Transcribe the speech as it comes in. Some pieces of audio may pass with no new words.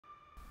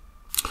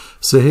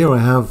So here I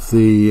have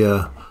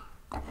the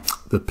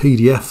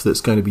PDF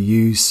that's going to be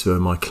used for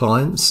my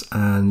clients,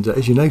 and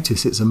as you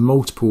notice, it's a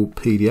multiple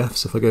PDF.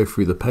 So if I go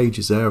through the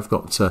pages there, I've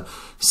got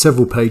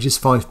several pages,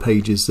 5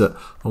 pages that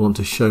I want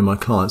to show my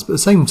clients, but at the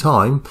same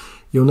time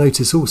you'll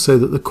notice also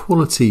that the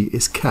quality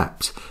is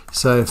kept.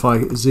 So if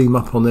I zoom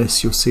up on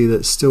this, you'll see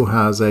that it still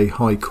has a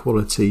high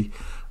quality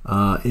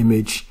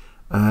image,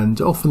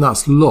 and often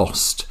that's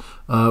lost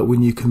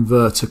when you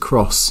convert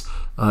across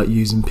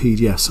using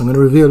PDFs. So I'm going to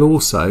reveal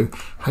also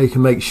how you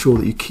can make sure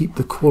that you keep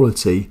the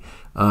quality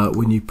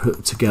when you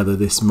put together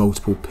this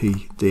multiple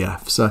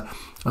PDF. So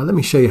let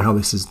me show you how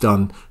this is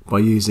done by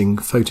using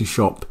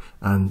Photoshop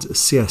and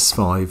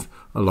CS5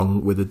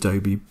 along with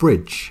Adobe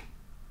Bridge.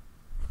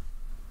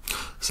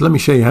 So let me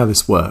show you how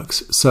this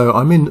works. So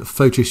I'm in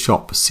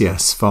Photoshop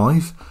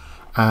CS5,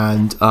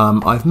 and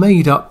I've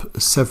made up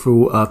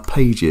several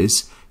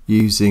pages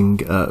using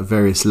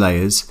various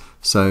layers.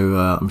 So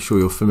I'm sure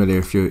you're familiar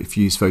if you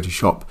use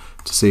Photoshop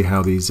to see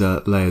how these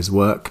layers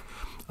work.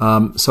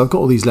 So I've got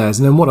all these layers,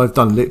 and then what I've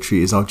done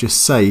literally is I'll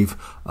just save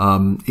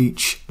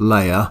each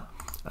layer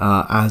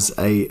as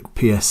a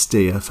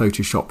PSD, a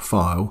Photoshop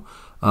file.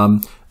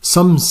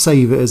 Some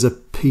save it as a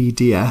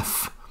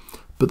PDF,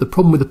 but the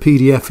problem with the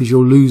PDF is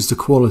you'll lose the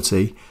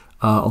quality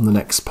on the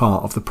next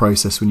part of the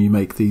process when you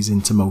make these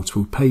into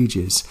multiple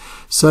pages.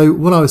 So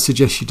what I would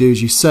suggest you do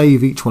is you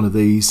save each one of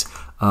these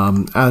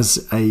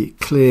as a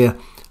clear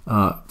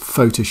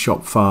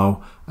Photoshop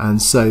file,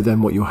 and so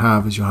then what you'll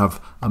have is you'll have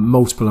a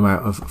multiple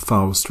amount of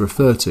files to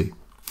refer to.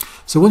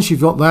 So once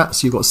you've got that,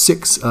 so you've got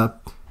 6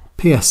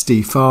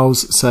 PSD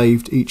files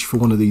saved, each for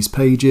one of these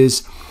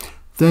pages,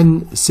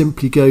 then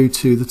simply go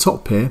to the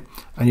top here,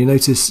 and you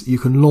notice you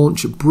can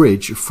launch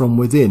Bridge from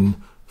within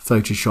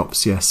Photoshop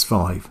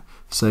CS5.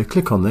 So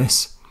click on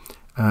this,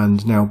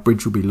 and now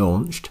Bridge will be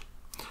launched.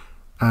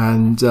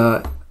 And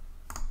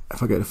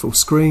if I go to full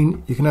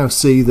screen, you can now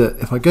see that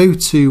if I go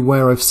to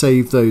where I've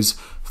saved those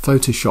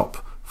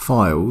Photoshop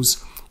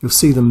files, you'll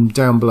see them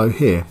down below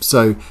here.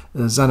 So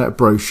Zanet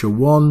brochure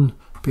 1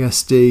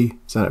 PSD,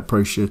 Zanet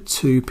brochure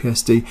 2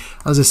 PSD.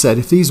 As I said,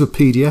 if these were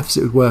PDFs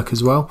it would work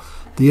as well.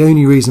 The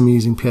only reason we're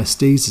using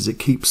PSDs is it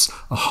keeps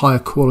a higher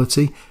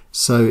quality,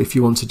 so if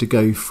you wanted to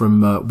go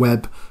from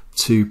web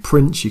to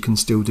print, you can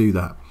still do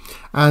that.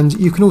 And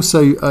you can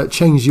also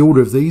change the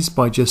order of these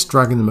by just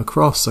dragging them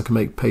across. I can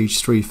make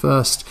page 3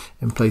 first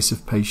in place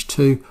of page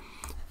 2.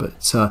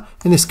 But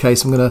in this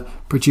case, I'm going to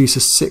produce a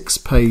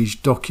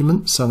 6-page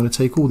document. So I'm going to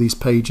take all these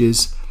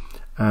pages,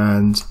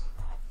 and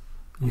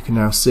you can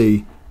now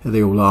see here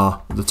they all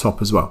are at the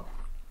top as well.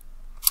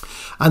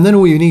 And then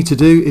all you need to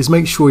do is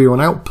make sure you're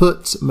on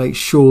output. Make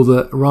sure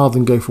that rather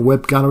than go for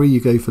web gallery, you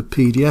go for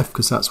PDF,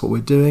 because that's what we're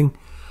doing.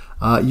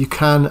 You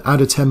can add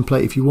a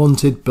template if you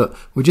wanted, but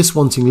we're just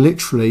wanting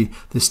literally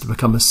this to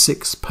become a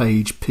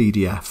 6-page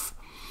PDF.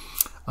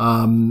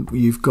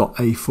 You've got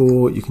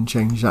A4, you can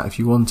change that if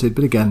you wanted,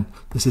 but again,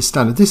 this is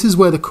standard. This is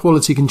where the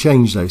quality can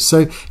change though. So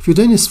if you're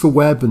doing this for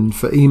web and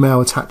for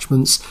email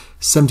attachments,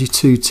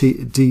 72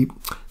 ppi,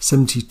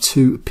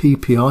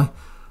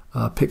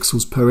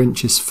 pixels per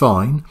inch is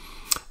fine.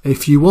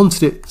 If you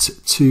wanted it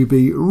to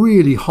be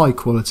really high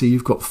quality,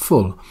 you've got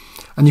full.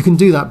 And you can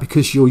do that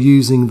because you're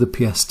using the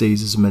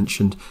PSDs, as I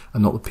mentioned,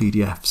 and not the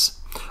PDFs.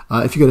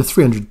 If you go to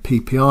 300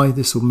 ppi,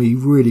 this will be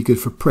really good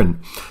for print.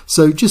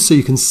 So just so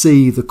you can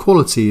see the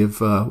quality of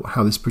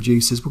how this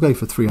produces, we'll go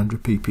for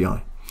 300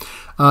 ppi.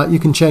 You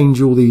can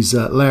change all these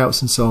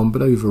layouts and so on,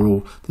 but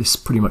overall this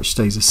pretty much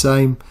stays the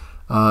same.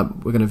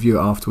 We're going to view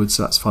it afterwards,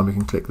 so that's fine. We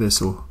can click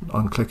this or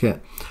unclick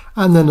it.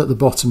 And then at the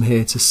bottom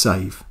here to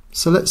save.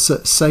 So let's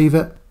save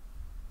it.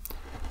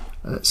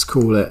 Let's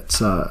call it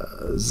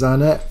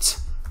Zanet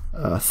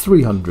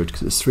 300,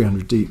 because it's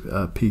 300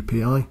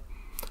 ppi,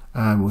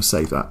 and we'll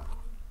save that.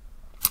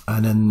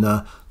 And then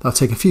that'll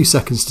take a few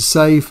seconds to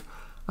save,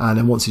 and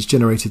then once it's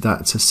generated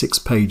that, it's a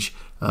 6-page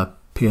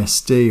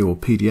PSD or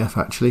PDF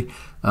actually,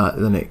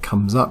 then it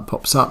comes up,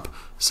 pops up.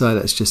 So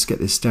let's just get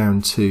this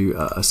down to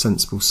a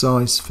sensible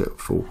size, fit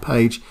full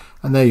page,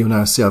 and there you'll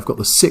now see I've got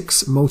the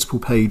 6 multiple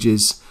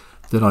pages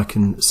that I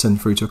can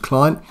send through to a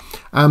client.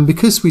 And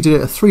because we did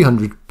it at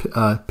 300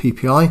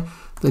 ppi,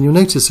 then you'll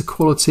notice the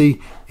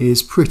quality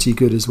is pretty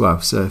good as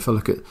well. So if I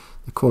look at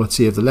the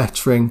quality of the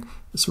lettering,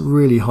 it's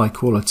really high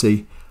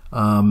quality.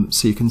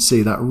 So you can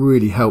see that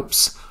really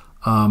helps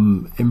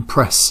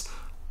impress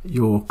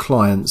your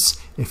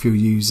clients if you're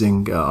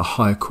using a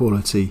higher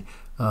quality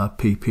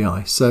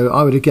PPI. So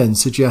I would again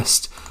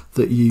suggest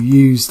that you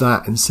use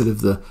that instead of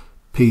the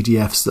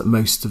PDFs that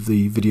most of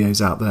the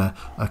videos out there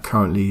are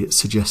currently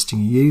suggesting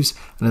you use,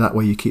 and in that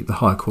way you keep the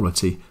high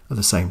quality at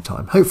the same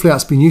time. Hopefully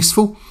that's been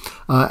useful.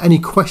 Any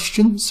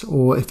questions,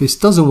 or if this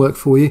doesn't work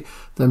for you,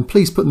 then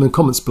please put them in the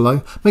comments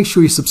below. Make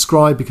sure you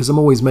subscribe, because I'm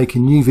always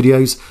making new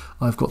videos.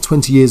 I've got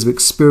 20 years of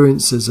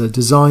experience as a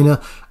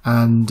designer,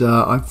 and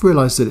I've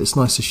realized that it's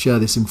nice to share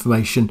this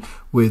information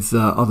with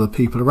other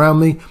people around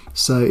me.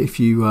 So if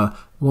you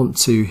want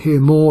to hear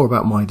more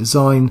about my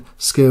design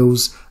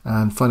skills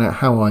and find out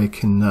how I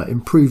can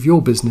improve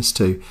your business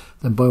too,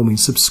 then by all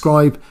means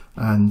subscribe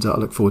and I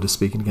look forward to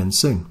speaking again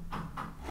soon.